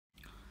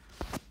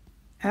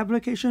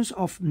Applications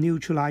of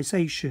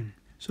neutralization.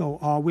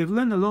 So we've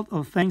learned a lot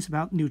of things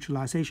about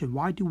neutralization.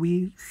 Why do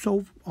we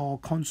so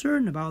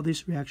concerned about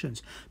these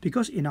reactions?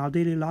 Because in our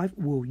daily life,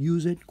 we'll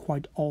use it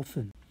quite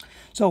often.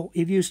 So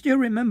if you still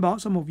remember,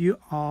 some of you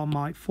are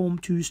my Form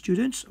 2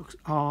 students.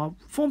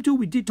 Form 2,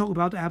 we did talk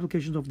about the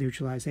applications of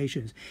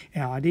neutralizations.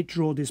 And I did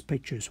draw these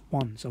pictures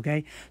once,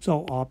 okay?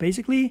 So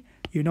basically,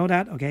 you know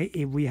that, okay,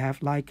 if we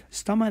have like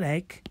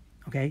stomachache,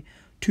 okay,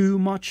 too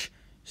much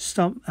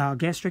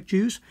gastric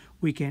juice,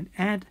 we can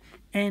add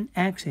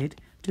Antacid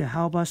to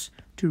help us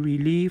to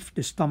relieve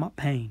the stomach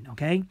pain,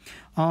 okay?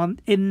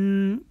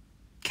 In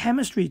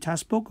chemistry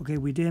textbook, okay,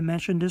 we did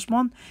mention this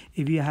one.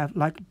 If you have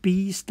like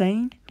bee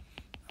stain,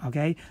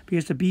 okay,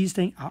 because the bee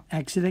stain are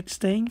acidic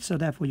stain, so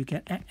therefore you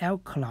can add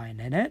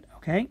alkaline in it,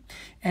 okay?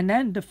 And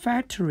then the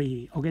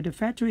factory, okay, the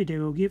factory, they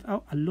will give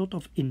out a lot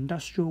of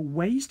industrial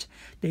waste.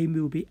 They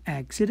will be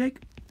acidic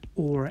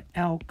or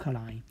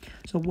alkaline.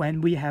 So when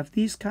we have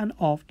this kind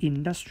of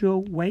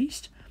industrial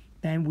waste,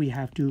 then we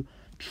have to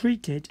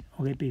treat it,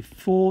 okay,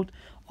 before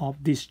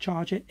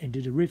discharge it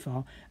into the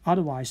river.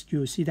 Otherwise,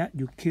 you'll see that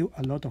you kill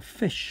a lot of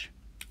fish.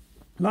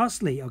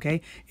 Lastly,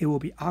 okay, it will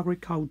be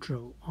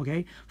agricultural,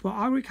 okay? For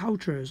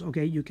agricultures,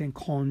 okay, you can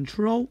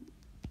control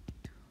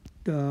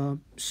the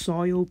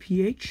soil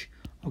pH,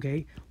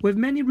 okay, with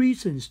many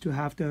reasons to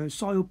have the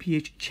soil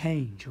pH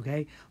change,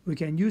 okay? We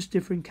can use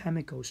different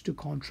chemicals to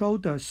control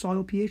the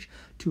soil pH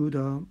to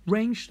the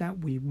range that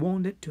we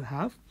want it to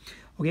have,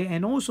 okay?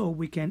 And also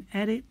we can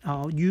add it,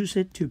 use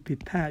it to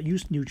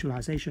use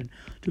neutralization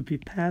to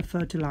prepare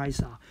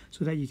fertilizer,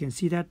 so that you can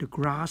see that the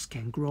grass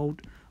can grow,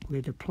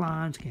 okay, the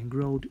plants can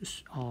grow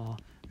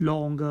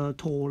longer,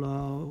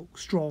 taller,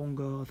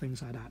 stronger,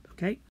 things like that,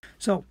 okay?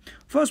 So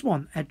first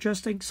one,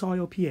 adjusting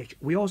soil pH.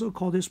 We also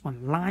call this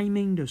one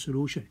liming the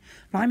solution.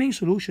 Liming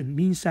solution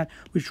means that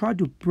we try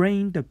to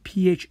bring the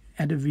pH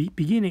at the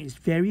beginning is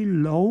very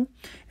low,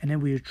 and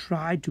then we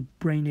try to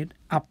bring it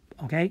up,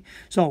 okay?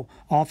 So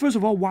first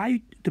of all,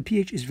 why the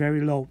pH is very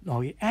low?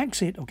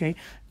 Acid, okay,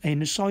 in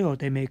the soil,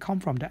 they may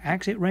come from the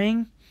acid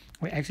rain.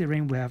 With acid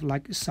rain, we have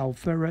like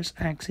sulfurous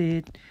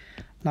acid,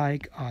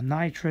 like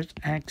nitrous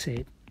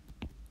acid,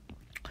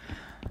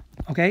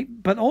 okay?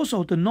 But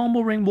also the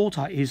normal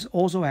rainwater is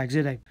also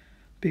acidic,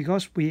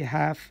 because we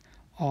have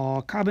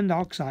carbon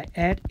dioxide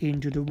add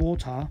into the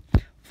water,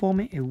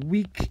 forming a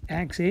weak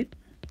acid,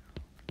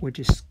 which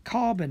is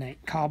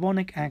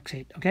carbonic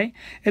acid, okay?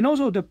 And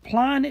also the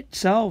plant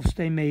itself,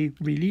 they may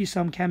release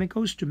some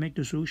chemicals to make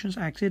the solutions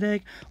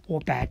acidic, or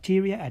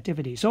bacteria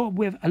activity. So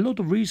we have a lot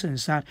of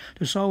reasons that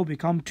the soil will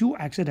become too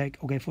acidic,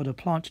 okay, for the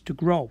plant to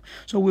grow.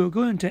 So we're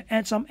going to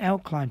add some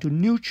alkaline to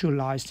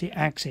neutralize the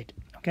acid,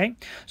 okay?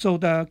 So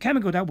the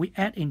chemical that we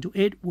add into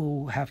it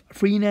will have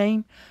three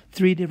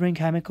different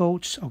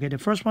chemicals, okay? The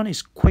first one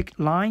is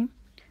quicklime,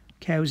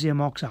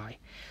 calcium oxide,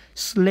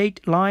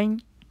 slaked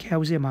lime,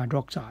 calcium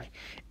hydroxide,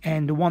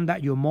 and the one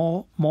that you're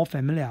more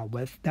familiar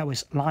with, that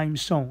was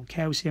limestone,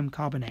 calcium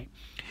carbonate.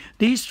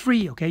 These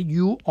three, okay,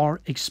 you are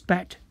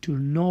expect to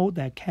know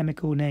their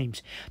chemical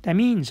names. That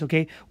means,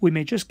 okay, we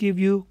may just give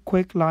you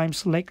quicklime,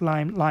 slaked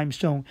lime,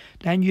 limestone,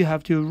 then you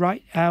have to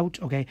write out,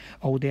 okay,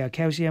 oh, they are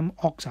calcium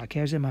oxide,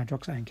 calcium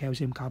hydroxide, and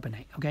calcium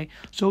carbonate, okay?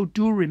 So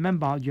do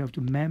remember, you have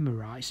to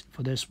memorize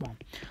for this one.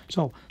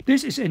 So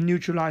this is a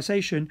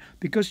neutralization,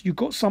 because you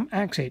got some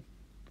acid.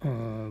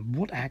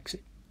 What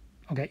acid?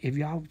 Okay, if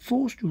you are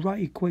forced to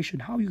write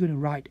equation, how are you going to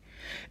write?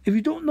 If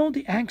you don't know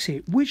the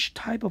acid, which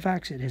type of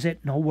acid is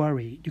it? No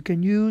worry, you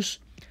can use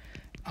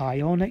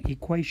ionic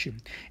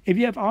equation. If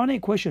you have ionic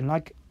equation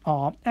like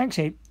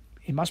acid,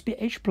 it must be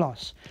H+.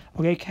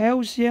 Okay,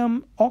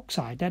 calcium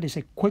oxide, that is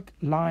a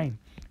quicklime.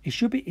 It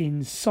should be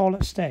in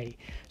solid state.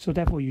 So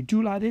therefore, you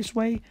do like this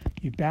way,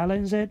 you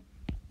balance it.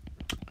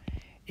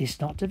 It's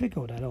not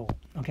difficult at all,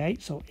 okay?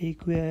 So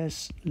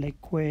aqueous,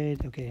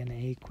 liquid, okay, and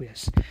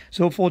aqueous.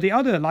 So for the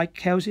other, like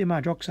calcium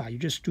hydroxide, you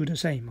just do the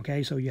same,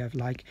 okay? So you have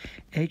like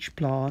H+,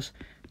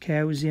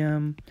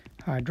 calcium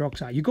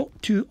hydroxide. You got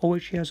two OH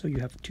here, so you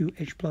have two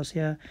H+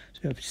 here. So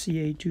you have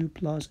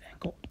Ca2+ and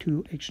got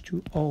two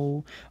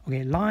H2O.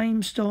 Okay,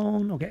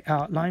 limestone, okay,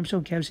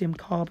 limestone calcium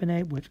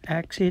carbonate with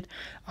acid.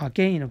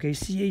 Again, okay,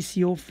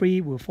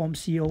 CaCO3 will form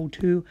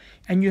CO2,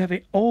 and you have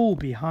an O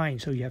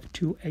behind, so you have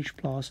two H+,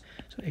 so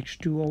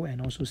H2O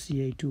and also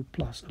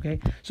Ca2+. Okay,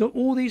 so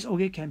all these,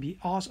 okay, can be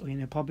asked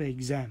in a public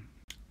exam.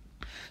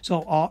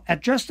 So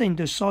adjusting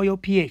the soil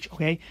pH,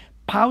 okay,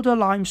 powder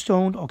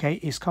limestone, okay,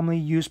 is commonly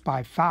used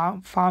by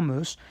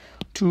farmers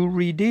to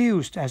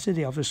reduce the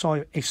acidity of the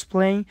soil.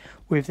 Explain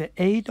with the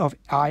aid of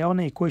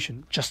ionic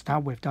equation. Just now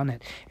we've done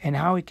it, and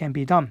how it can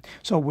be done.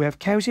 So we have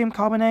calcium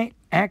carbonate,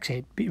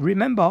 acid.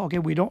 Remember, okay,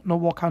 we don't know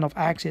what kind of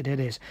acid it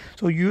is.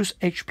 So use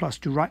H+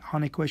 to write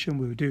ionic equation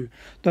will do.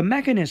 The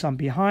mechanism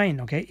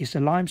behind, okay, is the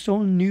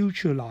limestone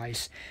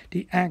neutralize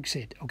the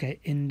acid, okay,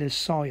 in the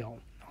soil,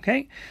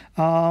 okay.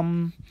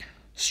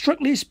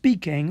 Strictly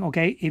speaking,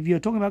 okay, if you're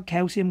talking about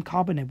calcium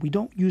carbonate, we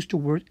don't use the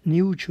word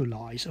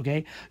neutralize,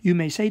 okay? You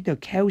may say the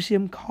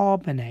calcium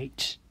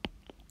carbonate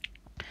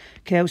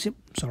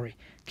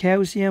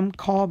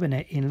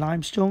in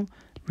limestone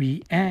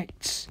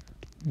reacts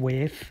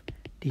with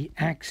the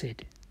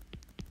acid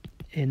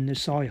in the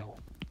soil.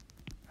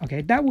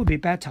 Okay, that would be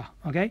better,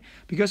 okay,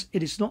 because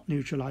it is not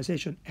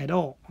neutralization at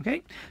all,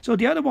 okay. So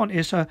the other one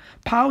is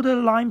powder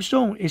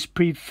limestone is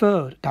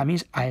preferred. That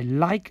means I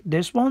like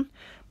this one,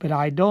 but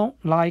I don't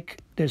like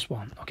this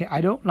one, okay. I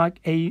don't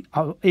like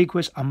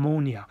aqueous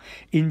ammonia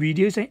in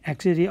reducing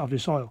acidity of the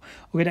soil.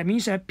 Okay, that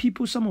means that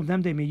people, some of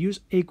them, they may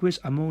use aqueous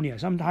ammonia.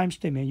 Sometimes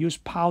they may use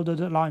powdered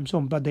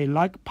limestone, but they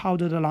like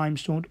powdered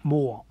limestone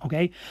more,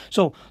 okay.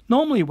 So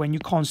normally when you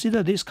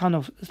consider this kind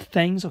of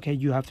things, okay,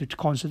 you have to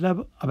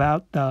consider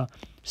about the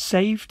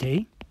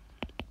safety.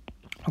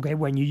 Okay,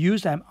 when you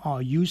use them,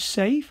 are you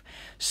safe?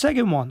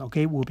 Second one,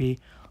 okay, will be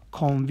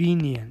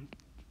convenient.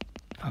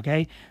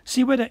 Okay,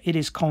 see whether it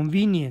is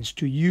convenient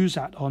to use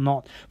that or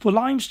not. For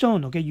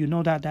limestone, okay, you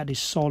know that is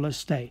solid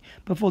state,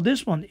 but for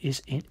this one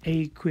is in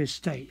aqueous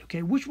state.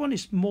 Okay, which one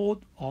is more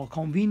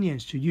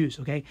convenient to use?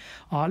 Okay,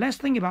 let's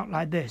think about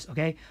like this.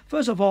 Okay,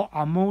 first of all,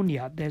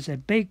 ammonia, there's a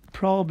big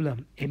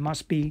problem. It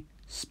must be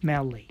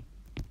smelly.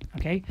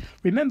 Okay,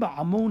 remember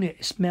ammonia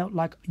smells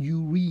like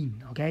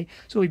urine. Okay,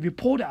 so if you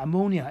pour the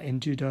ammonia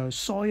into the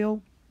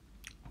soil,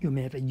 you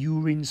may have a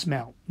urine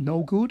smell.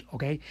 No good.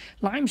 Okay,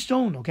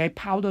 limestone, okay,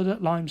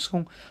 powdered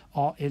limestone,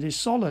 it is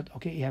solid.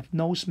 Okay, it have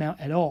no smell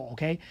at all.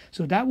 Okay,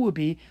 so that would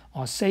be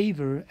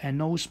savor and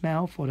no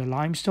smell for the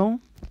limestone.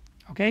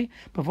 Okay,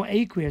 but for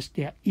aqueous,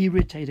 they are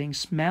irritating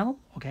smell.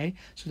 Okay,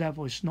 so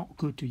therefore it's not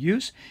good to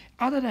use.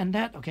 Other than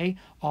that, okay,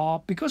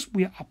 because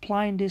we are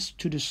applying this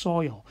to the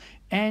soil,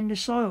 and the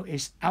soil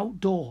is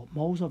outdoor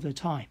most of the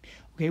time.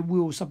 Okay, we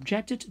will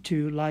subject it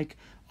to like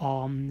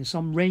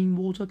some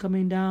rainwater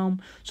coming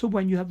down. So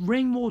when you have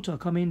rainwater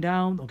coming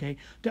down, okay,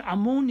 the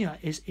ammonia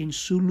is in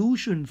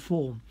solution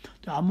form.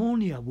 The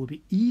ammonia will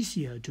be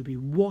easier to be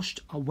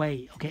washed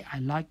away. Okay, I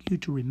like you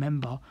to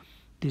remember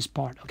this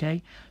part.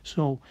 Okay,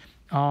 so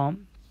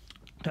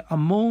the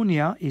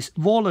ammonia is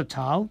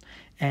volatile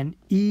and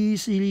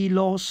easily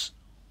lost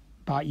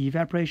by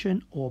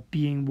evaporation or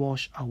being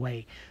washed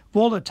away.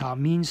 Volatile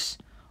means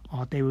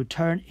they will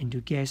turn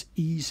into gas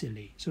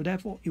easily. So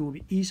therefore, it will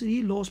be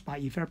easily lost by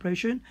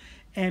evaporation.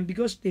 And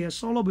because they are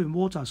soluble in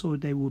water, so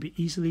they will be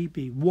easily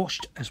be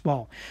washed as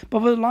well.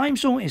 But for the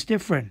limestone, it's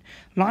different.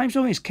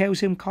 Limestone is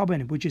calcium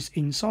carbonate, which is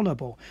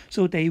insoluble.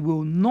 So they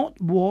will not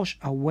wash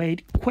away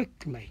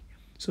quickly.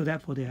 So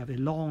therefore, they have a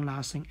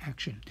long-lasting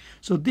action.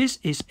 So this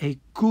is a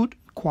good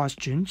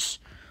question.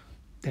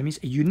 That means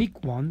a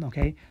unique one,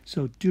 okay?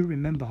 So do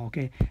remember,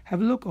 okay?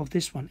 Have a look of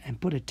this one and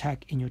put a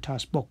tag in your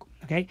task book,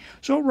 okay?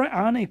 So write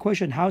down a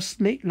question, how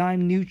slaked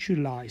lime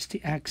neutralize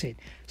the acid.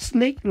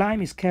 Slaked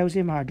lime is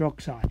calcium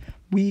hydroxide.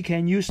 We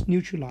can use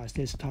neutralize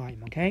this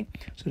time, okay?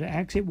 So the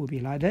acid will be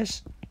like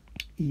this.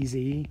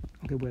 Easy.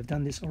 Okay, we have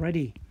done this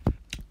already.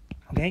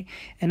 Okay,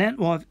 and then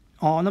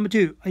number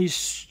 2, a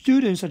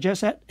student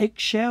suggests that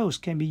eggshells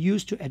can be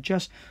used to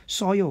adjust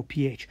soil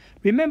pH.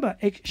 Remember,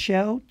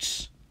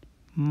 eggshells,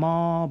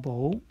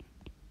 marble,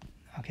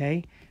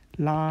 okay,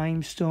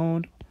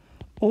 limestone,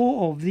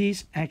 all of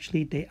these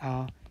actually they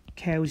are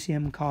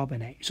calcium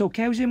carbonate. So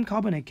calcium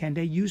carbonate, can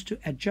they use to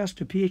adjust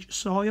the pH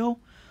soil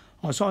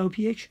or soil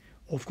pH?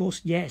 Of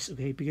course, yes,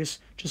 okay, because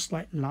just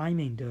like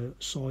liming the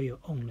soil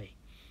only.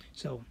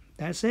 So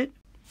that's it.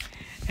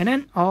 And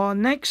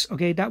then next,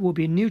 okay, that will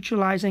be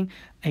neutralizing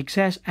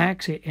excess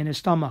acid in the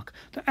stomach.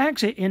 The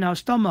acid in our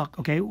stomach,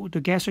 okay,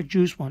 the gastric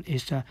juice one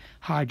is the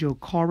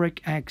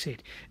hydrochloric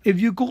acid.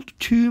 If you got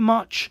too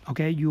much,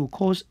 okay, you will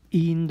cause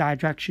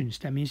indigestion.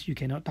 That means you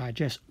cannot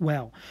digest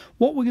well.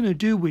 What we're going to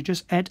do, we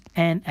just add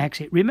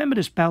Antacid. Remember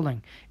the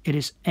spelling. It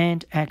is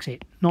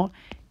Antacid, not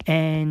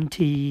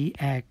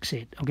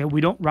antacid. Okay, we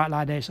don't write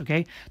like this,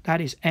 okay?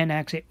 That is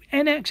Antacid.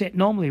 Antacid,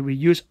 normally we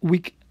use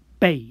weak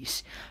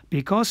base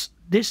because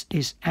this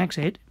is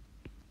acid,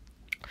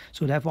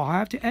 so therefore I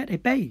have to add a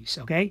base,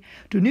 okay,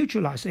 to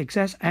neutralize the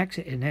excess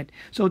acid in it.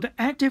 So the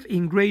active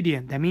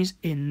ingredient, that means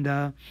in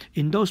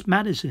those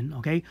medicine,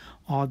 okay,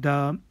 or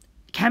the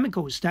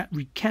chemicals that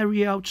we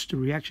carry out the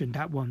reaction,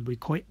 that one we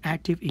call it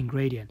active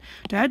ingredient.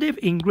 The active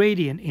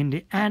ingredient in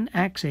the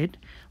Antacid,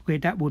 okay,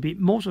 that will be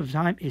most of the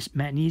time is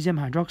magnesium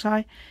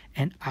hydroxide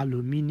and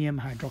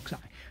aluminium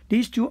hydroxide.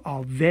 These two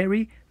are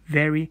very,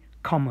 very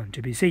common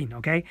to be seen,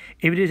 okay.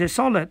 If it is a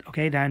solid,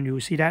 okay, then you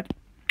will see that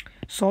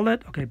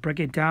solid, okay, break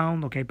it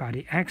down, okay, by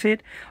the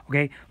acid,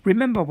 okay.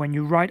 Remember when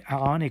you write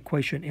an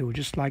equation, it will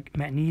just like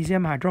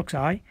magnesium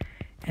hydroxide,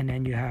 and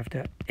then you have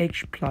the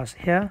H plus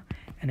here,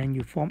 and then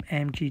you form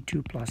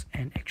Mg2 plus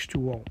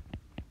NH2O.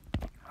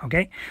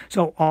 Okay,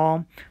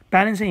 so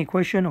balancing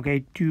equation,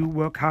 okay, do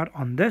work hard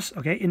on this,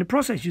 okay. In the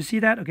process, you see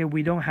that, okay,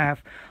 we don't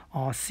have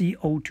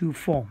CO2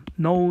 form,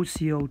 no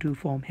CO2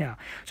 form here,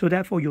 so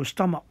therefore your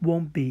stomach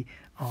won't be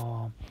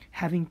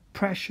having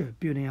pressure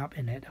building up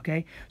in it,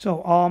 okay.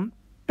 So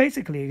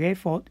basically, okay,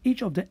 for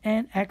each of the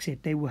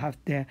antacid, they will have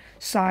their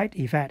side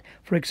effect.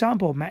 For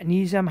example,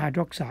 magnesium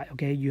hydroxide,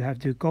 okay, you have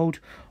to go to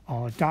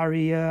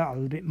diarrhea a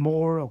little bit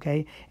more,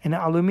 okay, and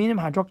aluminum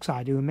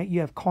hydroxide, it will make you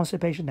have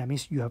constipation. That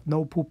means you have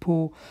no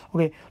poo-poo.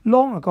 Okay,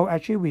 long ago,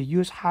 actually, we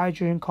used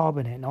hydrogen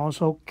carbonate and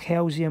also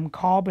calcium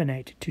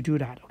carbonate to do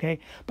that, okay.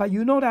 But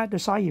you know that the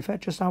side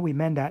effect, just now we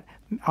mentioned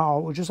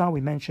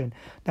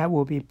that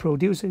will be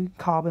producing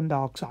carbon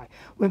dioxide.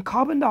 When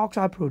carbon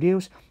dioxide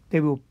produced, they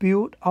will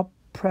build up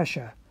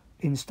pressure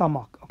in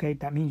stomach, okay.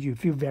 That means you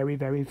feel very,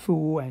 very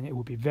full and it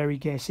will be very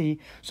gassy.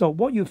 So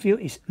what you feel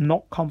is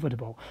not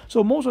comfortable.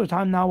 So most of the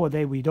time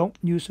nowadays, we don't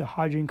use the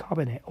hydrogen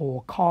carbonate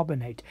or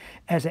carbonate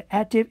as an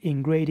active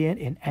ingredient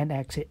in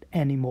antacid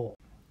anymore.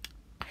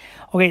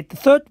 Okay, the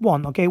third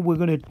one, okay, we're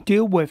going to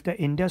deal with the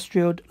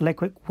industrial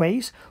liquid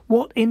waste.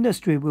 What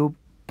industry will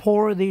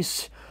pour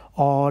this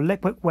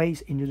liquid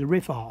waste into the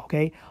river,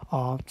 okay?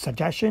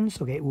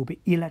 Suggestions, okay, it will be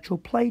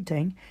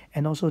electroplating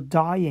and also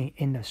dyeing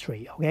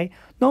industry, okay?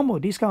 Normally,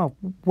 this kind of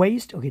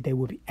waste, okay, they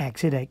will be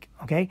acidic,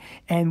 okay?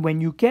 And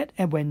when you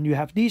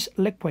have this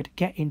liquid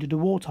get into the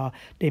water,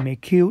 they may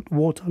kill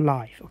water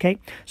life, okay?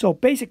 So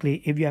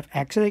basically, if you have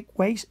acidic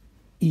waste,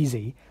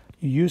 easy.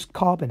 You use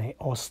carbonate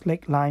or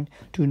slaked lime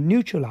to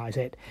neutralize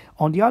it.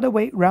 On the other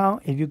way around,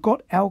 if you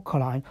got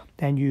alkaline,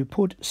 then you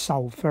put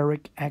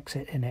sulfuric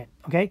acid in it,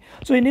 okay?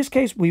 So in this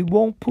case, we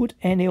won't put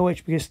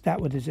NaOH because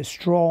that is a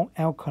strong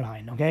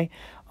alkaline, okay?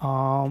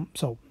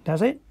 So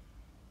that's it.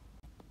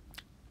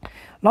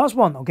 Last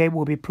one, okay,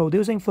 will be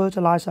producing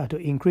fertilizer to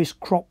increase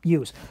crop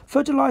yields.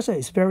 Fertilizer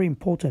is very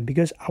important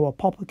because our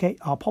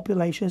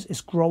population is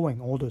growing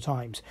all the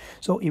times.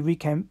 So if we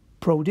can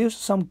produce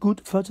some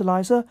good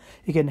fertilizer,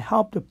 it can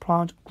help the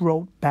plant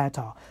grow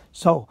better.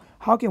 So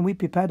how can we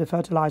prepare the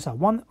fertilizer?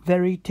 One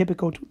very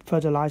typical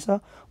fertilizer,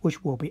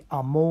 which will be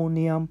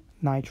ammonium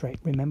nitrate.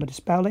 Remember the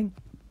spelling?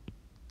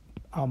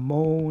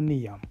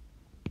 Ammonium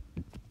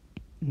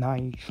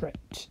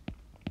nitrate.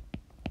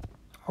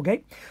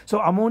 Okay,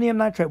 so ammonium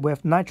nitrate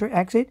with nitric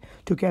acid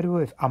together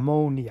with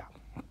ammonia.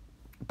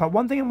 But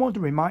one thing I want to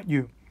remind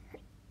you,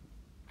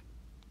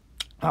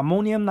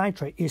 ammonium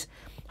nitrate is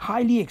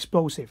highly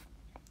explosive.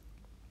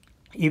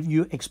 If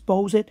you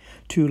expose it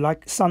to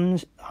like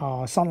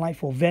sunlight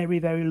for very,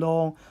 very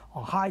long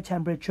or high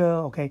temperature,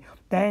 okay,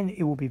 then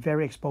it will be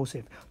very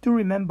explosive. Do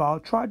remember,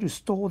 try to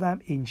store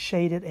them in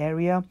shaded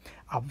area,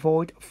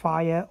 avoid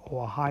fire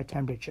or high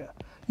temperature.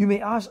 You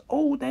may ask,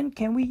 oh, then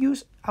can we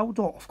use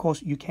outdoor? Of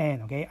course you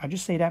can, okay. I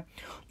just say that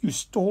you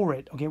store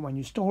it, okay. When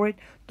you store it,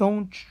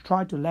 don't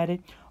try to let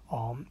it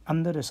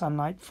under the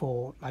sunlight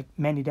for like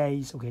many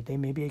days, okay. They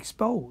may be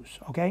exposed,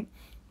 okay.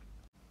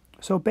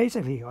 So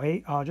basically,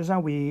 okay, just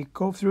now we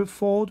go through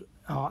 4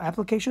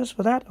 applications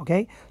for that,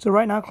 okay. So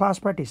right now class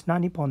practice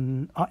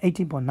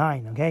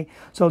 18.9, okay.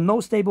 So no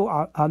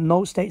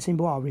state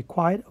symbol are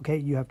required, okay.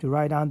 You have to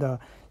write down the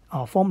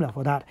formula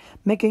for that.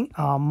 Making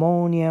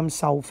ammonium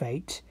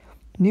sulfate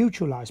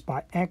neutralized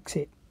by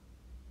acid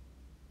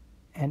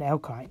and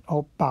alkaline,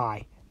 or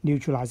by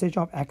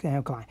neutralization of acid and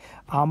alkaline.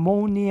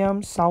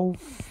 Ammonium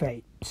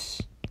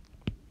sulfate.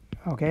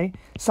 Okay,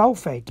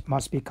 sulfate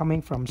must be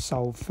coming from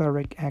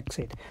sulfuric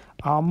acid.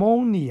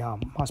 Ammonium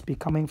must be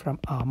coming from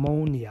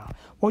ammonia.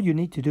 What you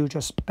need to do,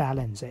 just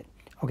balance it.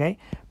 Okay.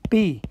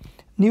 B,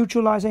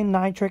 neutralizing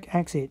nitric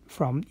acid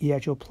from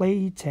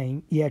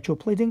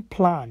evaporating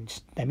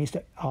plants. That means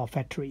the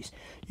factories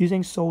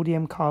using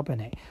sodium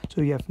carbonate.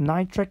 So you have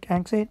nitric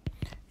acid,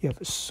 you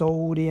have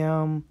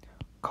sodium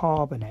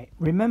carbonate.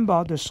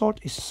 Remember, the salt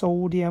is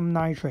sodium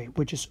nitrate,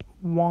 which is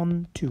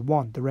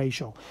 1:1, the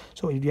ratio.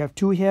 So if you have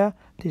 2 here,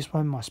 this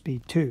one must be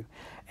 2.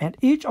 And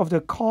each of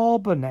the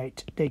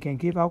carbonate, they can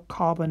give out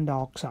carbon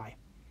dioxide.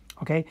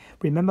 Okay,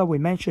 remember we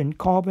mentioned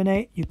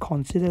carbonate, you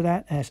consider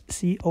that as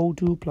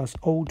CO2 plus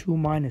O2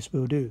 minus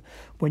will do.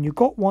 When you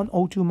got one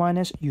O2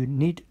 minus, you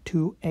need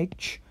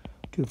 2H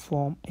to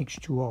form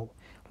H2O.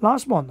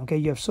 Last one, okay,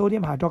 you have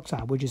sodium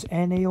hydroxide, which is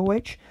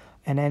NaOH,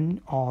 and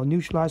then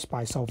neutralized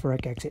by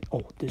sulfuric acid.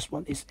 Oh, this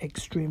one is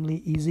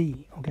extremely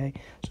easy, okay.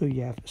 So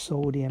you have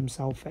sodium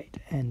sulfate,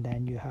 and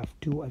then you have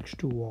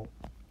 2H2O.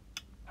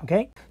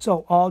 Okay,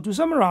 so to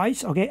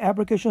summarize, okay,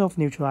 application of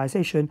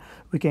neutralization,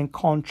 we can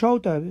control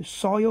the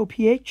soil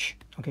pH,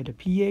 okay, the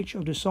pH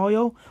of the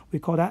soil, we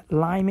call that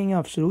liming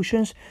of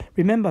solutions.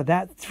 Remember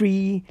that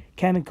 3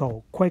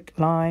 chemical,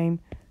 quicklime,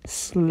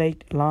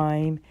 slaked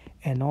lime,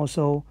 and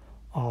also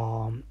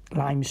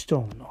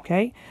limestone,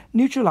 okay.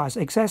 Neutralize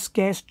excess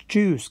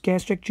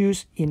gastric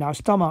juice in our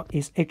stomach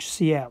is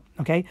HCl,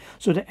 okay.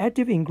 So the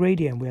active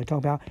ingredient we are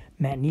talking about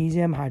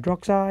magnesium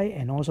hydroxide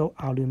and also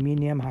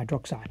aluminum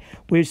hydroxide.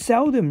 We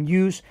seldom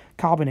use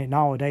carbonate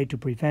nowadays to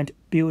prevent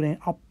building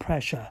up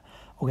pressure,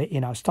 okay,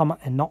 in our stomach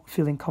and not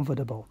feeling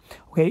comfortable.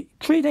 Okay,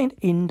 treating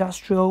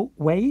industrial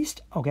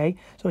waste, okay.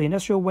 So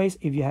industrial waste,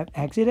 if you have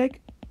acidic,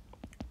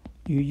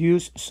 you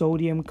use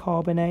sodium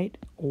carbonate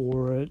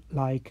or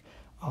like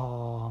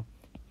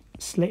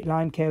slaked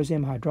lime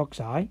calcium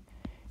hydroxide.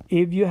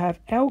 If you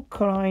have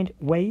alkaline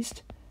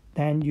waste,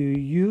 then you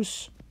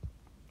use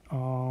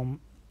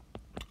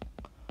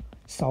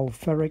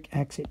sulfuric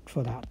acid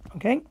for that.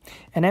 Okay,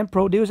 and then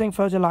producing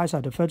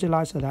fertilizer. The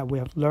fertilizer that we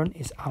have learned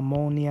is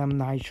ammonium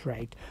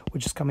nitrate,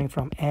 which is coming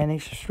from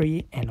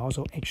NH3 and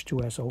also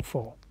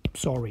H2SO4.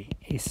 Sorry,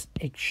 it's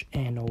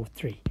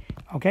HNO3.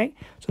 Okay,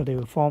 so they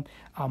will form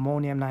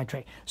ammonium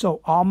nitrate.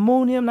 So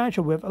ammonium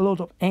nitrate with a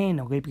lot of N,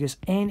 okay, because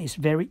N is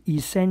very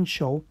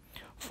essential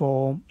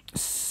for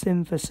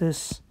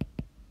synthesis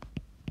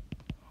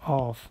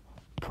of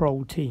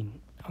protein.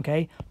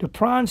 Okay, the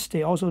plants,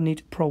 they also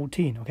need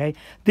protein. Okay,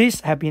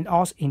 this have been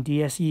asked in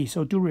DSE,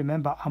 so do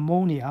remember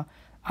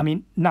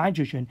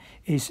nitrogen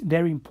is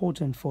very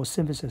important for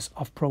synthesis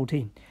of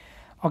protein.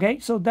 Okay,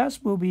 so that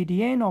will be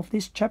the end of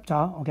this chapter.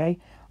 Okay,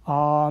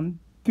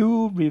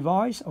 do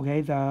revise,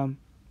 okay, the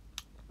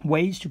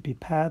ways to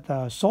prepare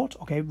the salt.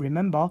 Okay,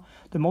 remember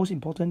the most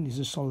important is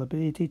the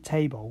solubility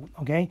table.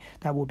 Okay,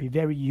 that will be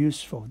very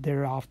useful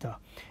thereafter.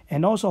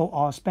 And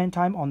also spend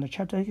time on the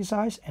chapter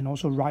exercise and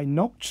also write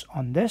notes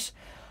on this.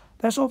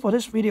 That's all for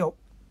this video.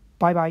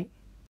 Bye bye.